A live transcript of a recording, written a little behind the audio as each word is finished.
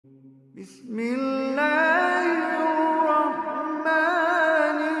بسم الله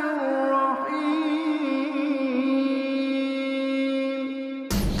الرحمن الرحيم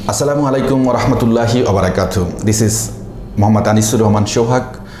Assalamu alaikum wa rahmatullahi wa barakatuh. This is Muhammad Anisur Rahman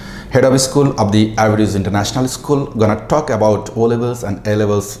Shohagh, Head of School of the Average International School, gonna talk about O-levels and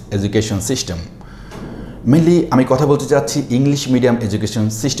A-levels education system. Mainly আমি কথা বলতে যাচ্ছি English medium education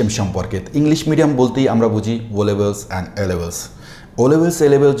system সম্পর্কে। English medium বলতেই আমরা বুঝি O-levels and A-levels. O-levels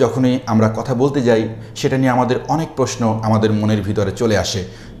A-levels যখনই আমরা কথা বলতে যাই সেটা নিয়ে আমাদের অনেক প্রশ্ন আমাদের মনের ভিতরে চলে আসে।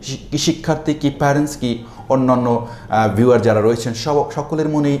 কি শিক্ষার্থী, কি প্যারেন্টস, কি অন্যান্য ভিউয়ার যারা রয়েছেন সকলের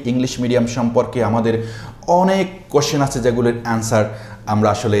মনেই ইংলিশ মিডিয়াম সম্পর্কে আমাদের অনেক কোশ্চেন আছে যেগুলোর অ্যান্সার আমরা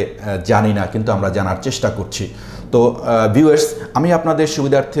আসলে জানি না, কিন্তু আমরা জানার চেষ্টা করছি। তো ভিউয়ার্স, আমি আপনাদের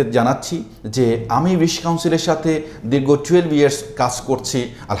সুবিধার্থে জানাচ্ছি যে আমি উইশ কাউন্সিলের সাথে দীর্ঘ 12 ইয়ার্স কাজ করছি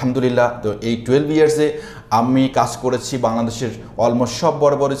আলহামদুলিল্লাহ। তো এই 12 ইয়ার্সে আমি কাজ করেছি বাংলাদেশের অলমোস্ট সব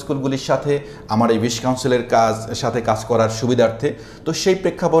বড় বড় স্কুলগুলির সাথে আমার এই উইশ কাউন্সিলের সাথে কাজ করার সুবিধার্থে। তো সেই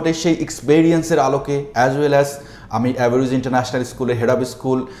প্রেক্ষাপটে সেই এক্সপেরিয়েন্সের আলোকে অ্যাজ ওয়েল অ্যাজ আমি অ্যাভারেজ ইন্টারন্যাশনাল স্কুলের হেড অফ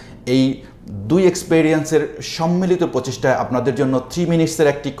স্কুল, এই দুই এক্সপেরিয়েন্সের সম্মিলিত প্রচেষ্টায় আপনাদের জন্য 3 মিনিটসের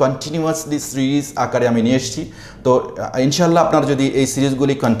একটি কন্টিনিউয়াসলি সিরিজ আকারে আমি নিয়ে এসেছি। তো ইনশাল্লাহ আপনারা যদি এই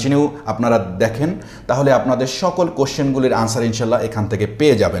সিরিজগুলি কন্টিনিউ আপনারা দেখেন তাহলে আপনাদের সকল কোশ্চেনগুলির আনসার ইনশাল্লাহ এখান থেকে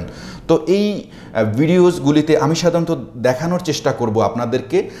পেয়ে যাবেন। তো এই ভিডিওসগুলিতে আমি সাধারণত দেখানোর চেষ্টা করব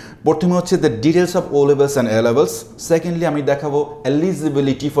আপনাদেরকে, প্রথমে হচ্ছে the details of O-levels and A-levels, secondly আমি দেখাবো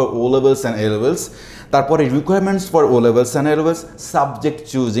eligibility for O-levels and A-levels, তারপরে requirements for O-levels and A-levels, subject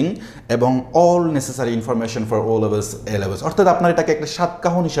choosing এবং all necessary information for O-levels A-levels। অর্থাৎ আপনারা এটাকে একটা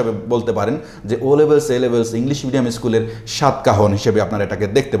সাতকাহন হিসাবে বলতে পারেন যে O-levels A-levels ইংলিশ মিডিয়াম স্কুলের সাতকাহন হিসেবে আপনারা এটাকে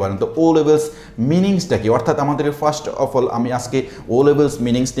দেখতে পারেন। তো O-levels মিনিংসটা কি, অর্থাৎ আমাদের ফার্স্ট অফ অল আমি আজকে O-levels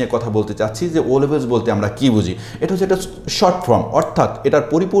মিনিংস নিয়ে কথা বলতে চাচ্ছি যে O-levels বলতে আমরা কি বুঝি। এটা হচ্ছে একটা শর্ট ফর্ম, অর্থাৎ এটার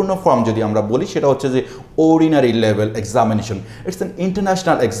পরিপূর্ণ ফর্ম যদি আমরা বলি সেটা হচ্ছে যে ordinary level examination. It's an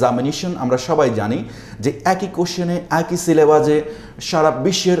international examination. আমরা সবাই জানি যে একই কোশ্চেনে একই সিলেবাসে সারা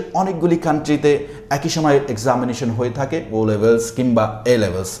বিশ্বের অনেকগুলি কান্ট্রিতে একই সময় এক্সামিনেশন হয়ে থাকে O-levels কিংবা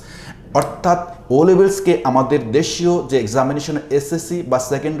A-levels। অর্থাৎ O-levelsকে আমাদের দেশীয় যে এক্সামিনেশন SSC বা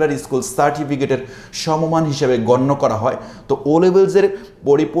সেকেন্ডারি স্কুল সার্টিফিকেটের সমমান হিসেবে গণ্য করা হয়। তো O-levelsের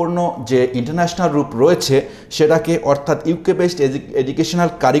পরিপূর্ণ যে ইন্টারন্যাশনাল রূপ রয়েছে সেটাকে, অর্থাৎ ইউকে বেসড এডুকেশনাল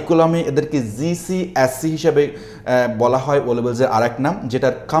কারিকুলামে এদেরকে GCSE হিসেবে বলা হয় O-levelsের আরেক নাম,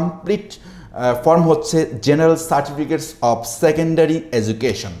 যেটার কমপ্লিট ফর্ম হচ্ছে general certificates of secondary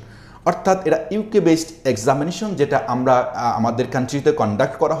education. অর্থাৎ এটা ইউকে বেসড এক্সামিনেশন, যেটা আমরা আমাদের কান্ট্রিতে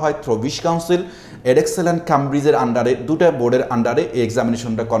কন্ডাক্ট করা হয় through wish council, Edexcel and ক্যামব্রিজের আন্ডারে, দুটো বোর্ডের আন্ডারে এই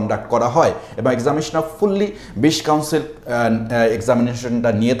এক্সামিনেশনটা কন্ডাক্ট করা হয় এবং এক্সামিনেশনটা ফুললি উইশ কাউন্সিল এক্সামিনেশনটা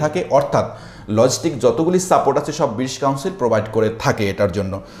নিয়ে থাকে। অর্থাৎ লজিস্টিক যতগুলি সাপোর্ট আছে সব উইশ কাউন্সিল প্রোভাইড করে থাকে এটার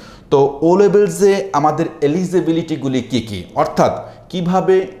জন্য। তো O-levelsে আমাদের এলিজিবিলিটিগুলি কী কী, অর্থাৎ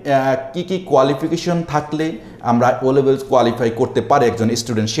কিভাবে কি কি কোয়ালিফিকেশন থাকলে আমরা O-levels কোয়ালিফাই করতে পারে একজন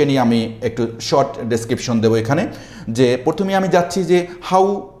স্টুডেন্ট, সে নিয়ে আমি একটু শর্ট ডেসক্রিপশন দেবো এখানে। যে প্রথমে আমি যাচ্ছি যে how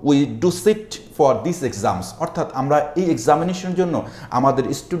we do seat for this exams, অর্থাৎ আমরা এই এক্সামিনেশনের জন্য আমাদের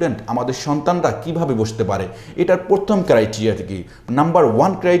স্টুডেন্ট, আমাদের সন্তানরা কিভাবে বসতে পারে। এটার প্রথম ক্রাইটেরিয়া কি, নাম্বার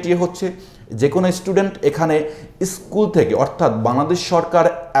 1 ক্রাইটেরিয়া হচ্ছে যে কোনো স্টুডেন্ট এখানে স্কুল থেকে, অর্থাৎ বাংলাদেশ সরকার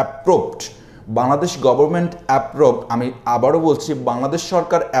অ্যাপ্রুভড, বাংলাদেশ গভর্নমেন্ট অ্যাপ্রুভ, আমি আবারও বলছি বাংলাদেশ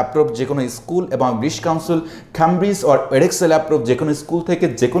সরকার অ্যাপ্রুভ যে কোনো স্কুল এবং wish council, Cambridge or Edexcel approve যে কোনো স্কুল থেকে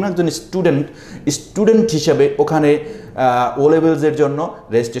যে কোনো একজন স্টুডেন্ট হিসেবে ওখানে O-levelsের জন্য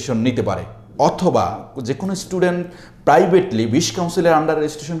রেজিস্ট্রেশন নিতে পারে। অথবা যে কোনো স্টুডেন্ট প্রাইভেটলি উইশ কাউন্সিলের আন্ডার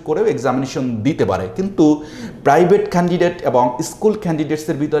রেজিস্ট্রেশন করেও এক্সামিনেশন দিতে পারে। কিন্তু প্রাইভেট ক্যান্ডিডেট এবং স্কুল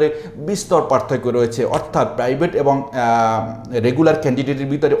ক্যান্ডিডেটসের ভিতরে বিস্তর পার্থক্য রয়েছে। অর্থাৎ প্রাইভেট এবং রেগুলার ক্যান্ডিডেটের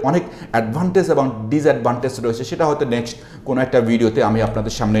ভিতরে অনেক অ্যাডভান্টেজ এবং ডিসঅ্যাডভান্টেজ রয়েছে, সেটা হয়তো নেক্সট কোনো একটা ভিডিওতে আমি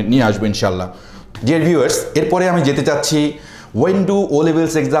আপনাদের সামনে নিয়ে আসবো ইনশাল্লাহ। ডিয়ার ভিউয়ার্স, এরপরে আমি যেতে চাচ্ছি when do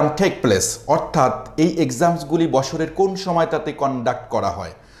O-levels exam take place, অর্থাৎ এই এক্সামসগুলি বছরের কোন সময়টাতে কন্ডাক্ট করা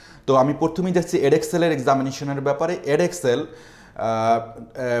হয়। তো আমি প্রথমেই যাচ্ছি এডেক্সেলের এক্সামিনেশনের ব্যাপারে। এডেক্সেল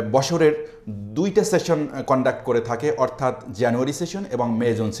বছরের 2টা সেশন কন্ডাক্ট করে থাকে, অর্থাৎ জানুয়ারি সেশন এবং May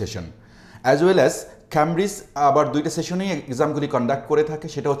June session. As well as Cambridge আবার 2টা সেশনেই এক্সামগুলি কন্ডাক্ট করে থাকে,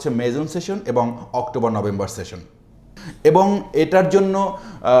 সেটা হচ্ছে মে জুন সেশন এবং অক্টোবর নভেম্বর সেশন। এবং এটার জন্য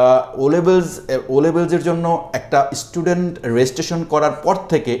O-levelsের জন্য একটা স্টুডেন্ট রেজিস্ট্রেশন করার পর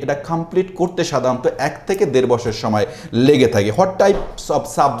থেকে এটা কমপ্লিট করতে সাধারণত 1 থেকে 1.5 বছর সময় লেগে থাকে। What types of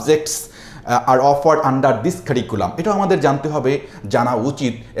subjects R offered under this curriculum, এটাও আমাদের জানতে হবে, জানা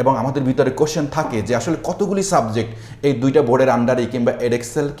উচিত। এবং আমাদের ভিতরে কোশ্চেন থাকে যে আসলে কতগুলি সাবজেক্ট এই দুইটা বোর্ডের আন্ডারে কিংবা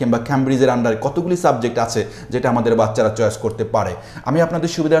এডেক্সেল কিংবা ক্যামব্রিজের আন্ডারে কতগুলি সাবজেক্ট আছে যেটা আমাদের বাচ্চারা চয়েস করতে পারে। আমি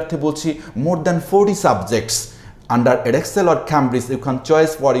আপনাদের সুবিধার্থে বলছি more than 40 subjects under Edexcel or Cambridge you can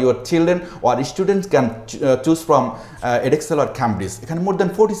choose for your children or students can choose from Edexcel or Cambridge. এখানে more than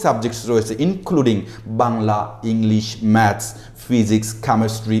 40 subjects রয়েছে including Bangla, English, maths, physics,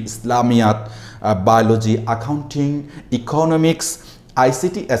 chemistry, ইসলামিয়াত, biology, accounting, economics,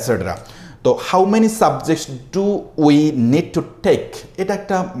 ICT etcetera. তো how many subjects do we need to take, এটা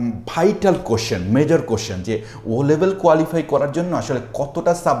একটা vital question, major question যে ও level qualify করার জন্য আসলে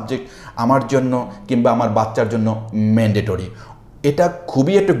কতটা সাবজেক্ট আমার জন্য কিংবা আমার বাচ্চার জন্য ম্যান্ডেটরি। এটা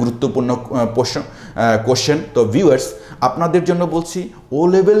খুবই একটা গুরুত্বপূর্ণ কোশ্চেন। তো ভিউয়ার্স, আপনাদের জন্য বলছি ও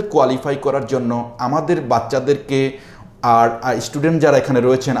লেভেল কোয়ালিফাই করার জন্য আমাদের বাচ্চাদেরকে আর স্টুডেন্ট যারা এখানে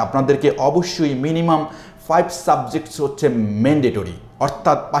রয়েছেন আপনাদেরকে অবশ্যই মিনিমাম 5 সাবজেক্টস হচ্ছে ম্যান্ডেটরি,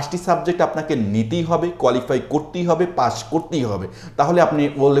 অর্থাৎ 5টি সাবজেক্ট আপনাকে নিতেই হবে, কোয়ালিফাই করতেই হবে, পাস করতেই হবে, তাহলে আপনি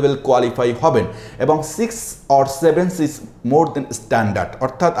ও লেভেল কোয়ালিফাই হবেন। এবং 6 or 7 is more then standard,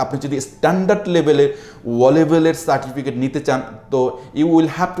 অর্থাৎ আপনি যদি স্ট্যান্ডার্ড লেভেলের ও লেভেলের সার্টিফিকেট নিতে চান তো you will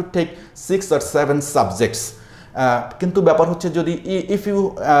have to take 6 or 7 subjects. কিন্তু ব্যাপার হচ্ছে যদি if you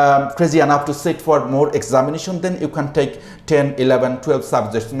crazy enough to set for more examination then you can take 10, 11, 12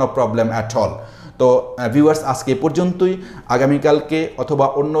 subjects, no problem at all. তো ভিউয়ার্স, আজকে পর্যন্তই। আগামীকালকে অথবা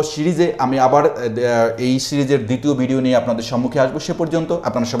অন্য সিরিজে আমি আবার এই সিরিজের দ্বিতীয় ভিডিও নিয়ে আপনাদের সম্মুখে আসবো। সে পর্যন্ত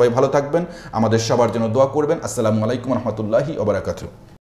আপনারা সবাই ভালো থাকবেন, আমাদের সবার জন্য দোয়া করবেন। আসসালামু আলাইকুম রহমতুল্লাহি ওয়া বারাকাতুহু।